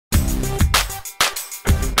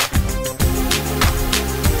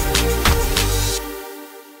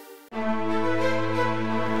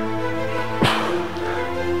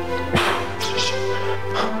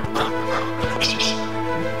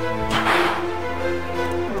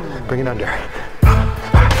bring it under. 4,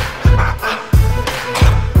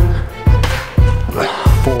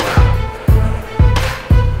 5.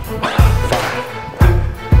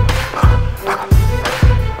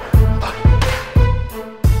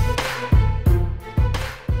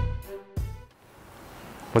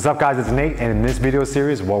 What's up guys, it's Nate, and in this video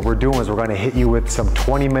series what we're doing is we're going to hit you with some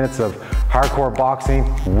 20 minutes of hardcore boxing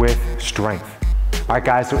with strength. Alright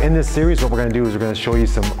guys, so in this series what we're going to do is we're going to show you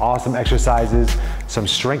some awesome exercises, some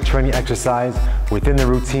strength training exercise within the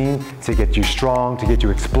routine to get you strong, to get you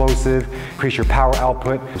explosive, increase your power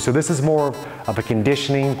output. So this is more of a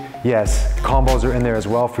conditioning, yes, combos are in there as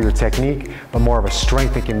well for your technique, but more of a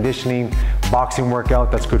strength and conditioning boxing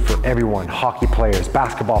workout that's good for everyone. Hockey players,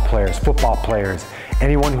 basketball players, football players,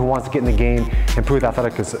 anyone who wants to get in the game, improve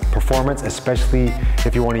athletic performance, especially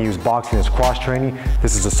if you want to use boxing as cross training,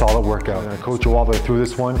 this is a solid workout. I'm going to coach you all the way through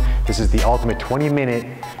this one. This is the ultimate 20-minute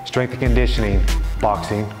strength and conditioning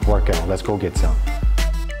boxing workout. Let's go get some.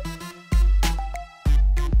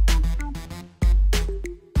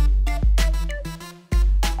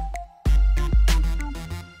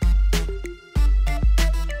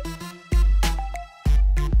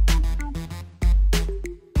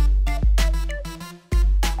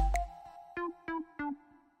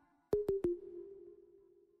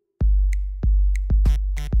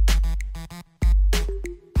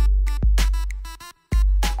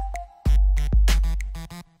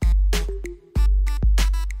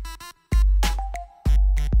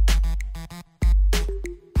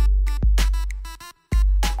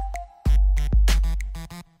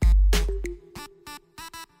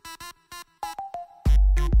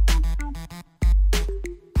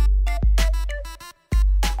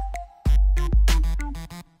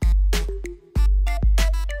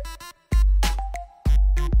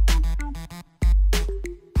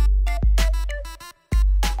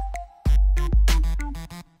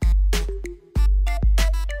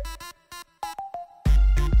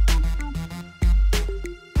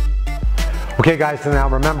 Okay guys, so now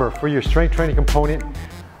remember, for your strength training component,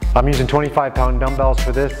 I'm using 25-pound dumbbells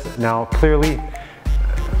for this. Now clearly,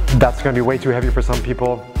 that's gonna be way too heavy for some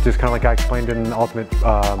people, just kind of like I explained in the ultimate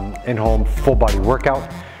in-home full body workout.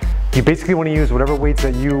 You basically wanna use whatever weights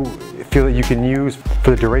that you feel that you can use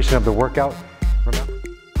for the duration of the workout. Remember?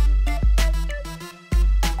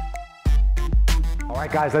 All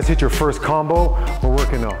right guys, let's hit your first combo. We're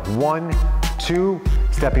working a 1, 2,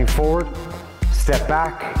 stepping forward, step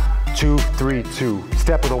back, 2, 3, 2.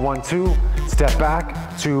 Step with a 1, 2, step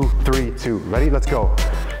back, 2, 3, 2. Ready? Let's go.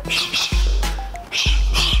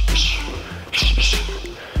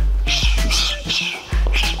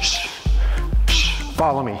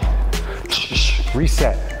 Follow me.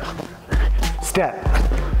 Reset. Step.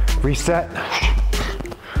 Reset.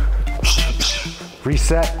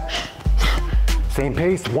 Reset. Same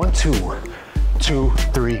pace. 1, 2. 2,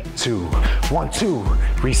 3, 2. 1, 2.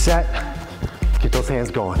 Reset. Get those hands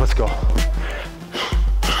going, let's go.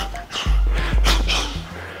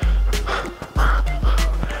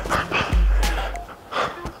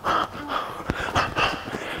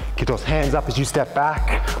 Get those hands up as you step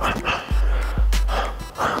back.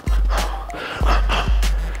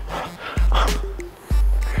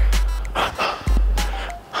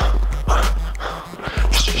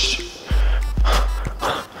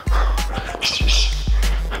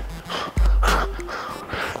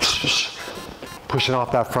 Pushing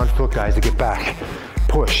off that front foot, guys, to get back.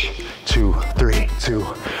 Push. 2, 3, 2.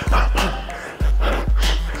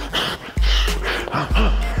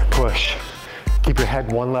 Push. Keep your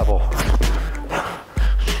head one level.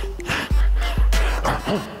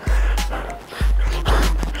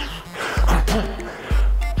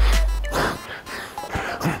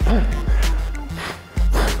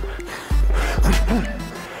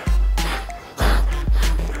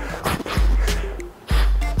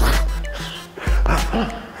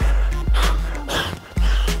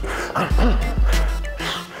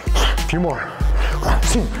 A few more. 1,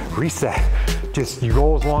 2, reset. Just you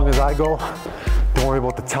go as long as I go. Don't worry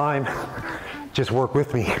about the time. Just work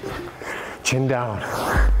with me. Chin down.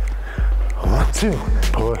 1, 2,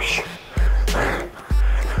 push.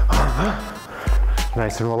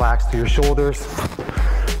 Nice and relaxed through your shoulders.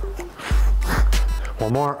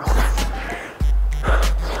 One more.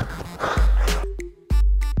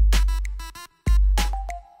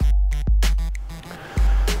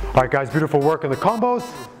 All right guys, beautiful work in the combos.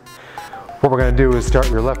 What we're gonna do is start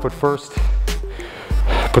your left foot first.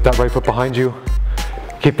 Put that right foot behind you.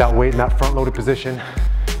 Keep that weight in that front loaded position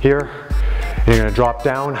here. And you're gonna drop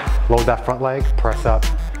down, load that front leg, press up.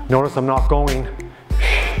 Notice I'm not going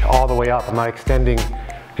all the way up. I'm not extending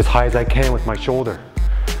as high as I can with my shoulder.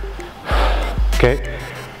 Okay,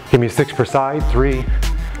 Give me 6 per side. 3,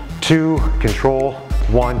 2, control,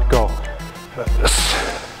 1, go.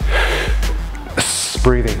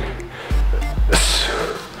 Breathing.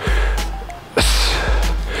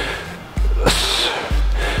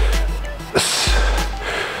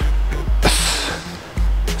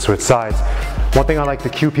 Switch sides. One thing I like to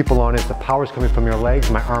cue people on is the power's coming from your legs,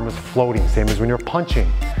 my arm is floating. Same as when you're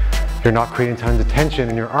punching. You're not creating tons of tension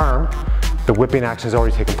in your arm. The whipping action has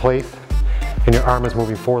already taken place and your arm is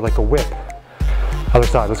moving forward like a whip. Other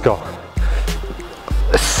side, let's go.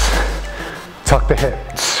 Tuck the hip.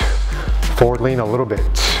 Forward lean a little bit.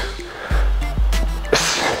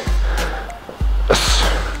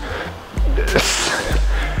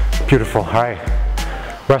 Beautiful, all right.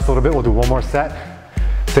 Rest a little bit, we'll do one more set.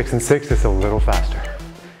 6 and 6, it's a little faster.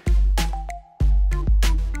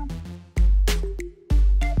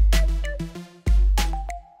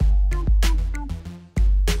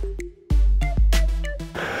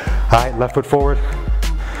 All right, left foot forward.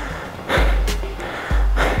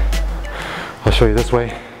 I'll show you this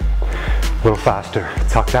way. A little faster.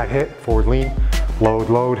 Tuck that hip, forward lean, load,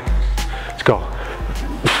 load. Let's go.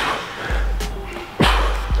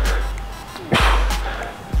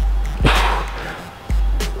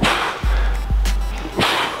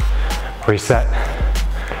 Reset.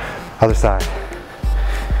 Other side.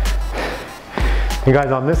 You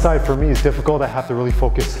guys, on this side for me is difficult. I have to really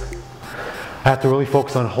focus. I have to really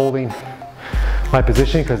focus on holding my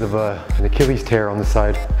position because of an Achilles tear on this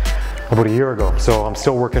side about a year ago. So I'm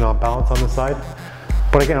still working on balance on this side.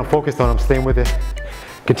 But again, I'm focused on, I'm staying with it,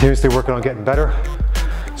 continuously working on getting better.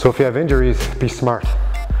 So if you have injuries, be smart.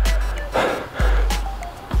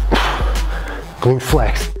 Glute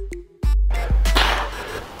flex.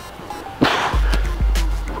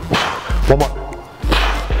 One more.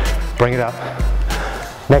 Bring it up.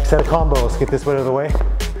 Next set of combos. Get this one out of the way.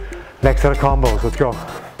 Next set of combos. Let's go.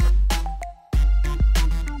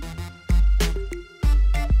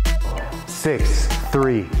 6,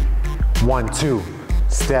 3, 1, 2.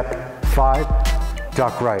 Step 5.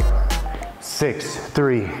 Duck right. 6,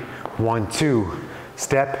 3, 1, 2.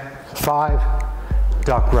 Step 5.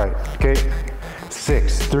 Duck right. Okay.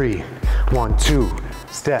 6, 3, 1, 2.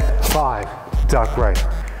 Step 5. Duck right.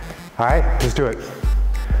 All right, let's do it.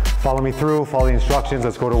 Follow me through, follow the instructions,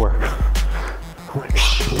 let's go to work.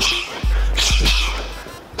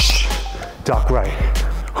 Duck right,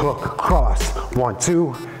 hook, cross, 1,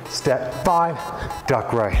 2, step 5,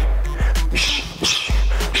 duck right.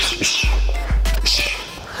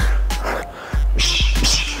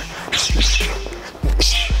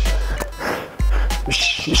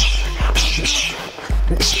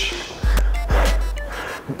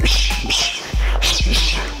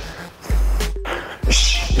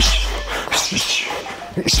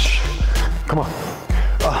 Come on.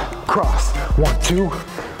 Cross. 1, 2,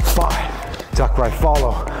 5. Duck right.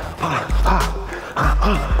 Follow.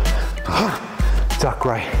 Duck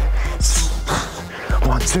right.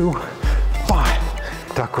 1, 2,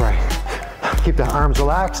 5. Duck right. Keep the arms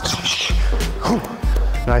relaxed.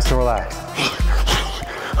 Nice and relaxed.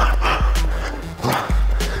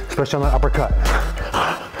 Especially on that uppercut.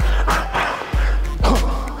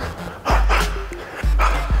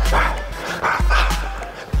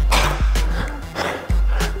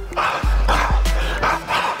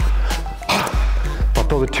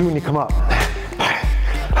 Throw the 2 and you come up.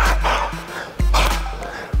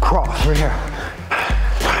 Cross right here.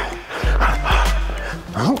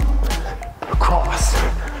 Cross.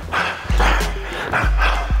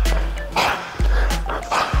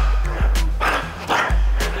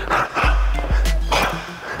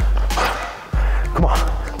 Come on.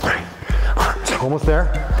 Almost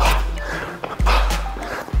there.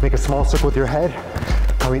 Make a small circle with your head,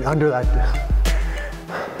 coming under that.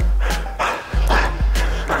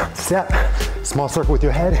 Step, small circle with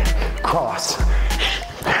your head, cross.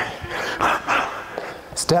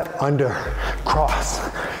 Step, under, cross.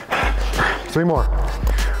 3 more.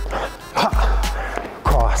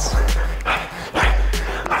 Cross.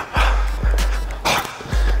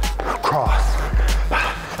 Cross.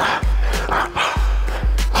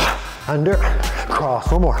 Under, cross.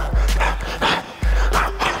 1 more.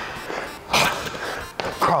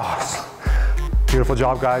 Cross. Beautiful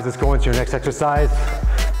job, guys. Let's go into your next exercise.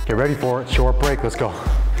 Get ready for it, short break, let's go.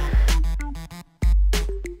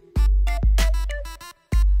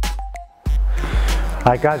 All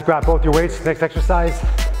right guys, grab both your weights, next exercise.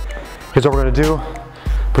 Here's what we're gonna do.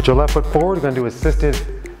 Put your left foot forward, we're gonna do assisted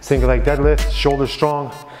single leg deadlift, shoulders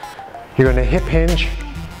strong. You're gonna hip hinge,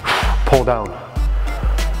 pull down.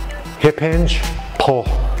 Hip hinge, pull.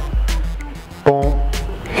 Boom,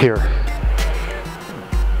 here.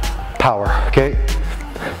 Power, okay?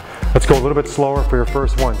 Let's go a little bit slower for your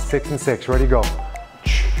first one. 6 and 6, ready, go.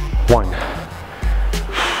 1,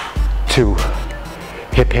 2,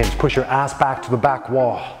 hip hinge. Push your ass back to the back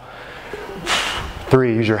wall.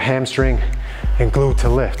 3, use your hamstring and glute to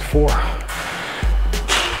lift. 4,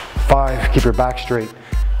 5, keep your back straight.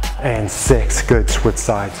 And 6, good, switch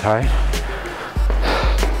sides, all right?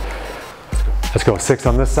 Let's go, 6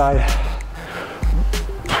 on this side.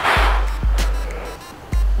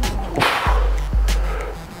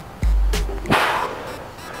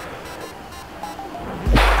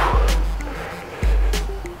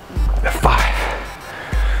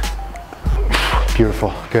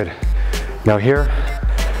 Beautiful, good. Now here,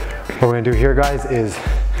 what we're gonna do here, guys, is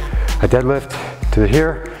a deadlift to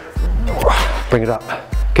here, bring it up,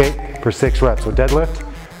 okay, for 6 reps. So deadlift,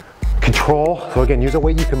 control, so again, use a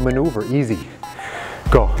weight you can maneuver, easy.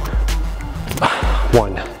 Go,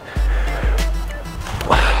 1,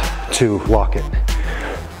 2, lock it,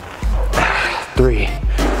 3,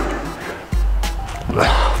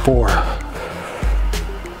 4,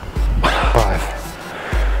 5,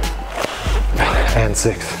 and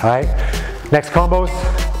 6, all right? Next combos,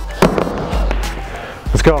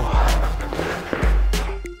 let's go.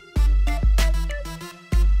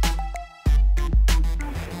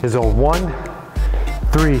 Is a 1,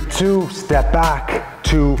 3, 2, step back,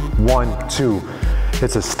 2, 1, 2.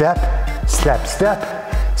 It's a step, step,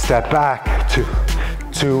 step, step back, 2,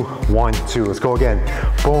 2, 1, 2. Let's go again.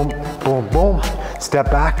 Boom, boom, boom,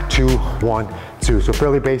 step back, 2, 1, 2. So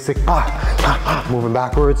fairly basic, moving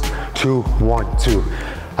backwards, 2, 1, 2.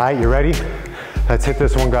 All right, you ready? Let's hit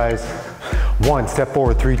this one, guys. 1, step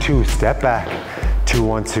forward, 3, 2, step back, 2,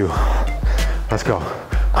 1, 2. Let's go.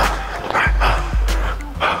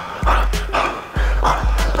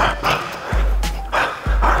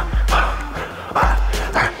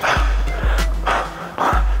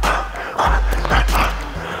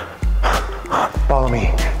 Follow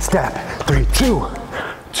me. Step, 3, 2,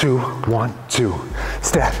 2, 1, 2.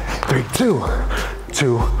 Step, 3, 2,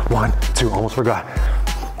 2, 1, 2. Almost forgot.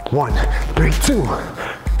 1, 3, 2,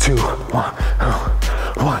 2, 1,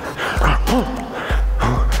 1,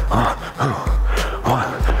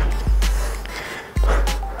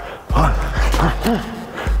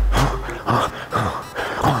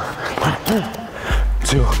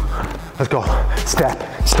 2. Let's go.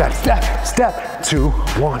 Step, step, step, step. 2,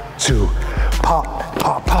 1, 2. Pop,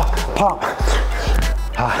 pop, pop, pop.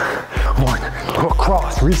 1, go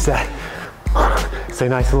across, reset. Stay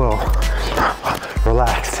nice and low.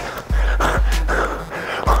 Relaxed.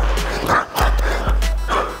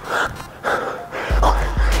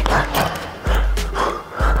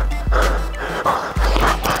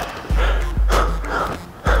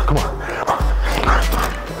 Come on.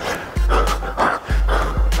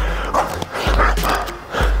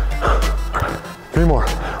 Three more.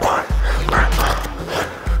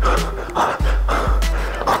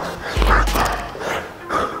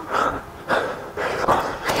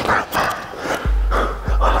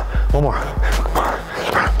 One more.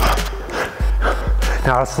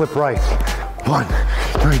 Now I'll slip right. 1,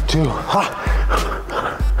 3, 2.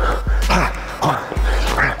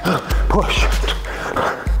 Push.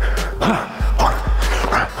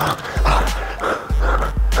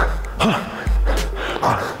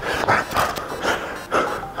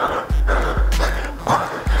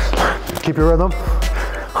 Keep your rhythm.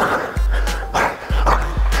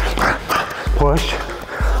 Push.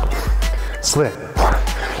 Slip.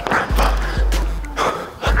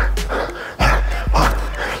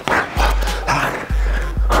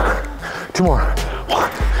 Two more.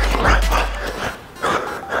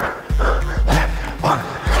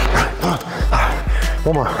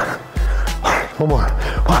 One more. One more.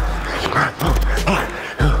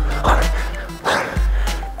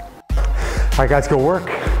 All right, guys, go work.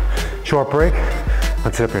 Short break.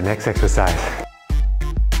 Let's set up your next exercise.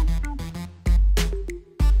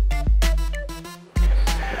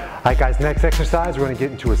 All right, guys, next exercise, we're gonna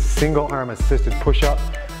get into a single arm assisted push-up.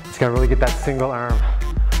 It's gonna really get that single arm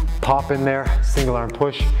pop in there, single arm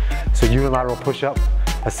push. So unilateral push-up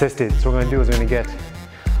assisted. So what we're gonna do is we're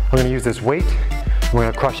gonna use this weight. We're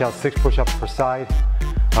gonna crush out 6 push-ups per side,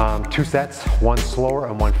 2 sets, 1 slower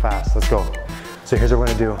and 1 fast. Let's go. So here's what we're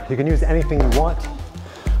gonna do. You can use anything you want,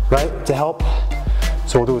 right, to help.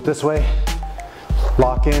 So we'll do it this way.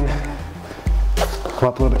 Lock in, come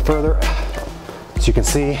up a little bit further. So you can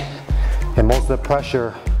see, and most of the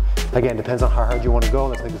pressure, again, depends on how hard you want to go.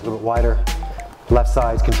 Let's make this a little bit wider. Left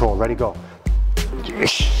side's control. Ready, go.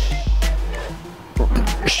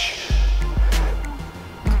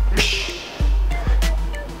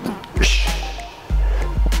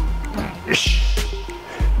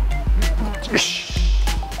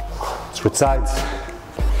 Switch sides.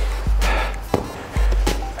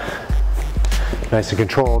 Nice and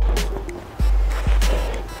controlled.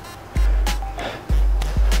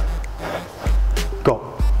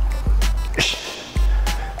 Go.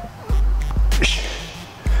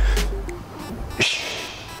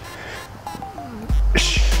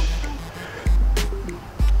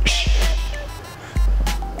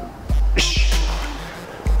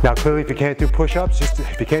 Now clearly if you can't do push-ups,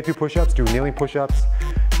 do kneeling push-ups.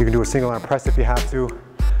 You can do a single arm press if you have to,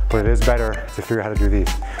 but it is better to figure out how to do these.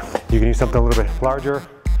 You can use something a little bit larger,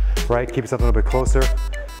 right? Keep something a little bit closer.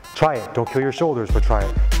 Try it, don't kill your shoulders, but try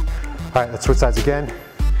it. All right, let's switch sides again.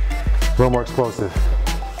 A little more explosive.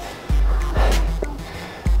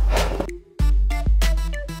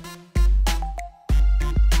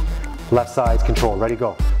 Left side's control, ready,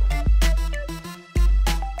 go.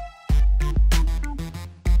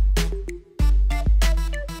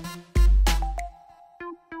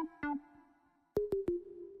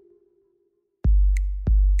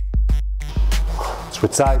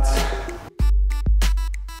 Switch sides.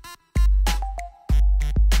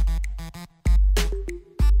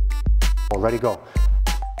 Ready, go.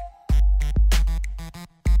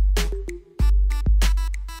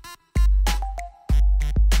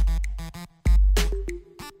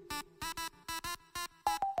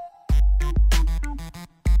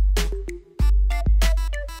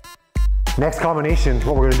 Next combination,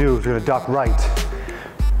 what we're gonna do is we're gonna duck right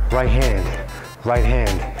hand,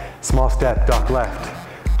 small step, duck left,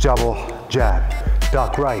 double jab,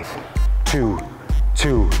 duck right, two,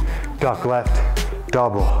 duck left,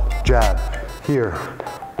 double jab, here,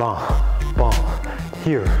 bum,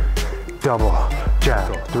 here, double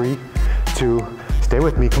jab, 3, 2, stay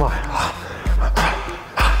with me, come on,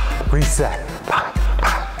 reset,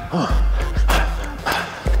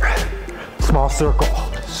 small circle,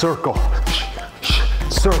 circle,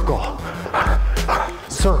 circle,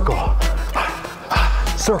 circle,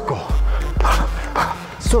 circle,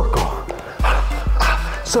 circle,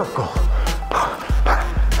 circle,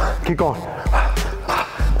 keep going.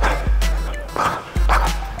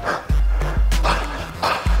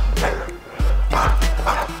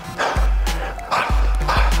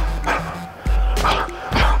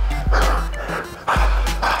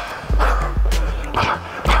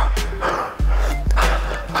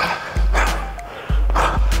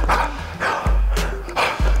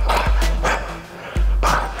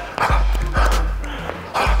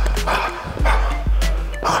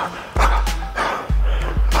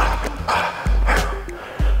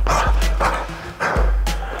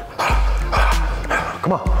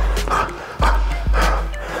 Come on.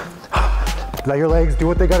 Let your legs do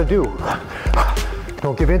what they gotta do.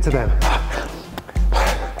 Don't give in to them.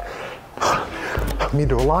 You need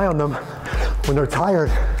to rely on them when they're tired,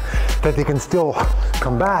 that they can still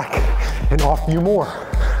come back and offer you more.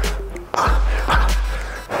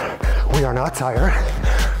 We are not tired.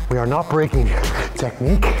 We are not breaking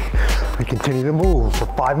technique. We continue to move for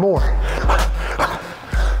 5 more.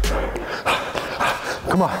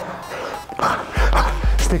 Come on.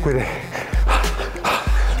 Stick with it.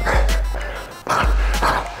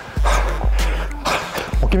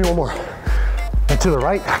 Well, give me one more. And to the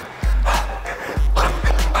right.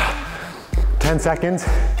 10 seconds.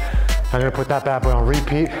 I'm gonna put that bad boy on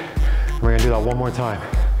repeat. We're gonna do that one more time.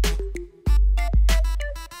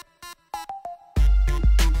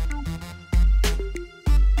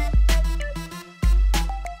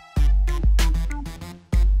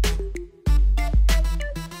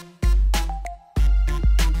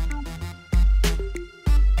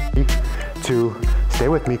 Two, stay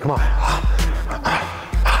with me, come on.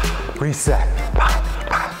 Reset.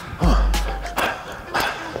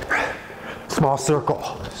 Small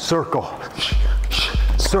circle, circle,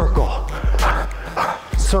 circle,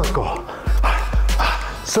 circle,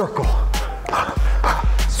 circle,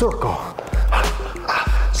 circle,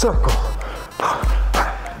 circle.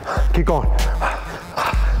 Keep going.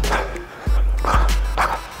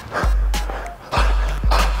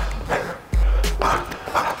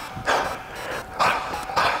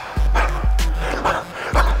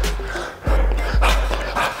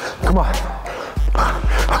 Come on.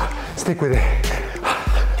 Stick with it.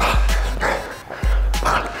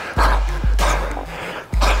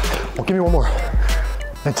 Well, give me one more.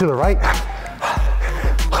 And to the right.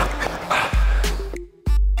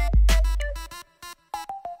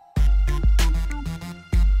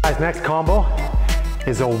 Guys, next combo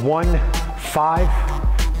is a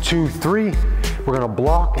 1-5-2-3. We're gonna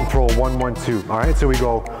block and throw a 1-1-2. All right, so we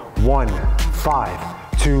go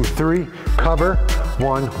 1-5-2-3, cover,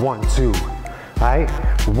 1-1-2. All right,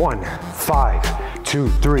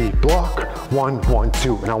 1-5-2-3, block, 1, 1,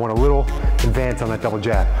 2. And I want a little advance on that double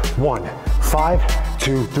jab. 1, 5,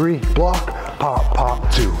 2, 3, block, pop,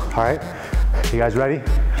 pop, 2. All right, you guys ready?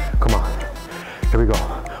 Come on, here we go.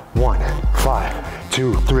 1, 5,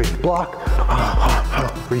 2, 3, block,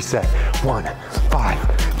 reset. 1,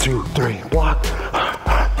 5, 2, 3, block,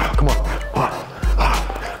 come on.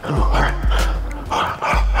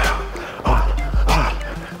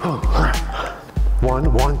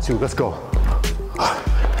 1, 1, 2, let's go.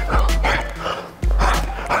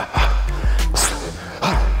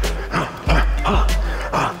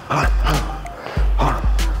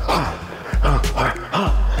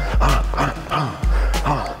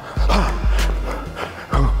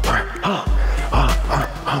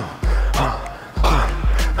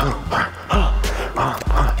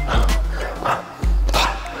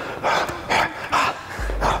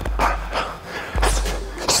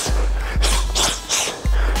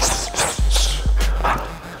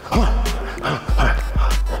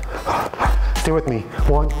 Stay with me.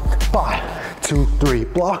 1, 5, 2, 3,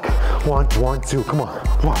 block. 1, 1, 2, come on.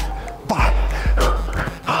 1, 5.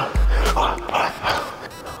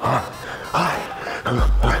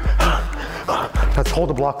 Let's hold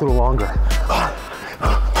the block a little longer.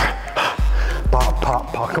 Pop,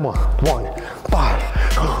 pop, pop, come on. 1, 5.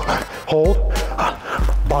 Hold,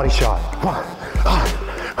 body shot.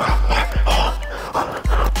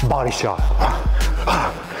 Body shot.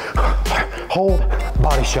 Hold,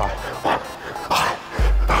 body shot.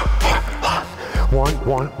 1,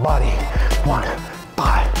 1, body. 1,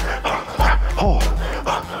 5. Hold,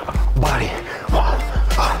 body. 1.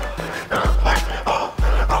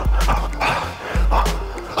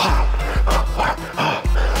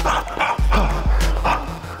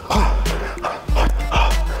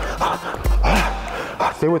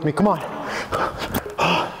 Stay with me, come on.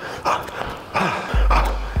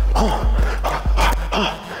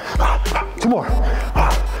 2 more.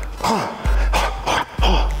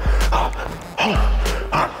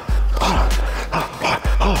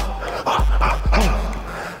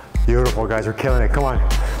 Beautiful, guys, we're killing it, come on.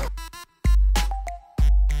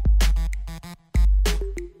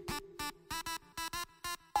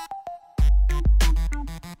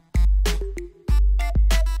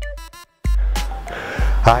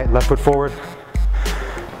 All right, left foot forward.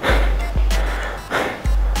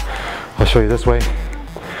 I'll show you this way, a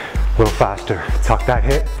little faster. Tuck that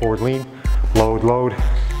hip, forward lean, load, load.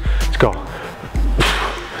 Let's go.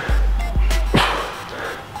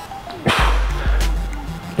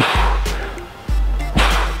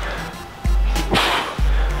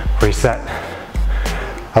 Reset.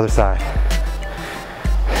 Other side.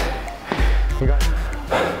 You got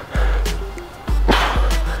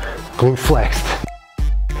glute flexed.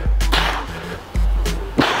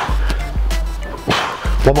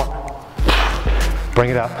 1 more.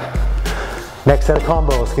 Bring it up. Next set of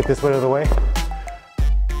combos. Get this way out of the way.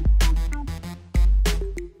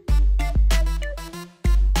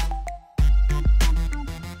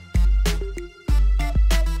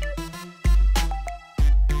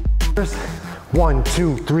 One,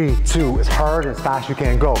 2, 3, 2. As hard and as fast as you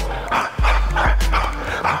can. Go.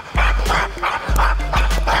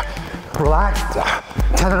 Relax.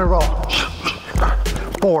 10 in a row.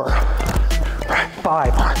 4,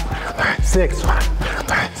 5, 6,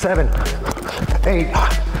 7, 8,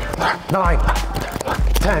 9,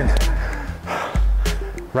 10.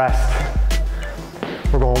 Rest.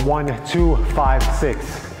 We're going 1, 2, 5,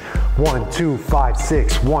 6. 1, 2, 5,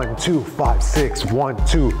 6. 1, 2, 5, 6. 1,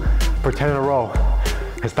 2. For 10 in a row,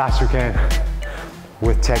 as fast as you can,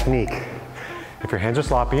 with technique. If your hands are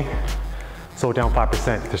sloppy, slow it down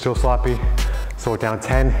 5%. If they're still sloppy, slow it down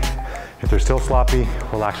 10. If they're still sloppy,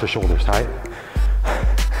 relax your shoulders, right?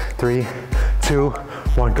 3, 2,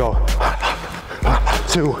 1, go.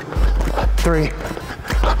 2, 3,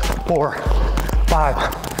 4, 5.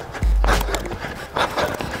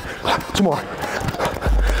 2 more.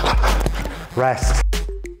 Rest.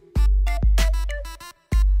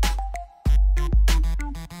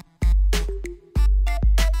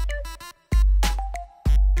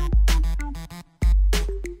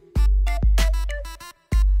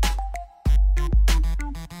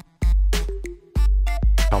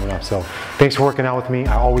 Coming up. So thanks for working out with me.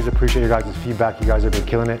 I always appreciate your guys' feedback. You guys have been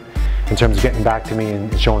killing it in terms of getting back to me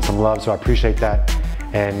and showing some love, so I appreciate that.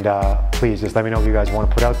 And please just let me know what you guys want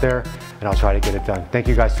to put out there, and I'll try to get it done. Thank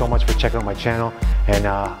you guys so much for checking out my channel, and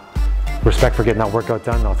respect for getting that workout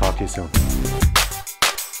done, and I'll talk to you soon.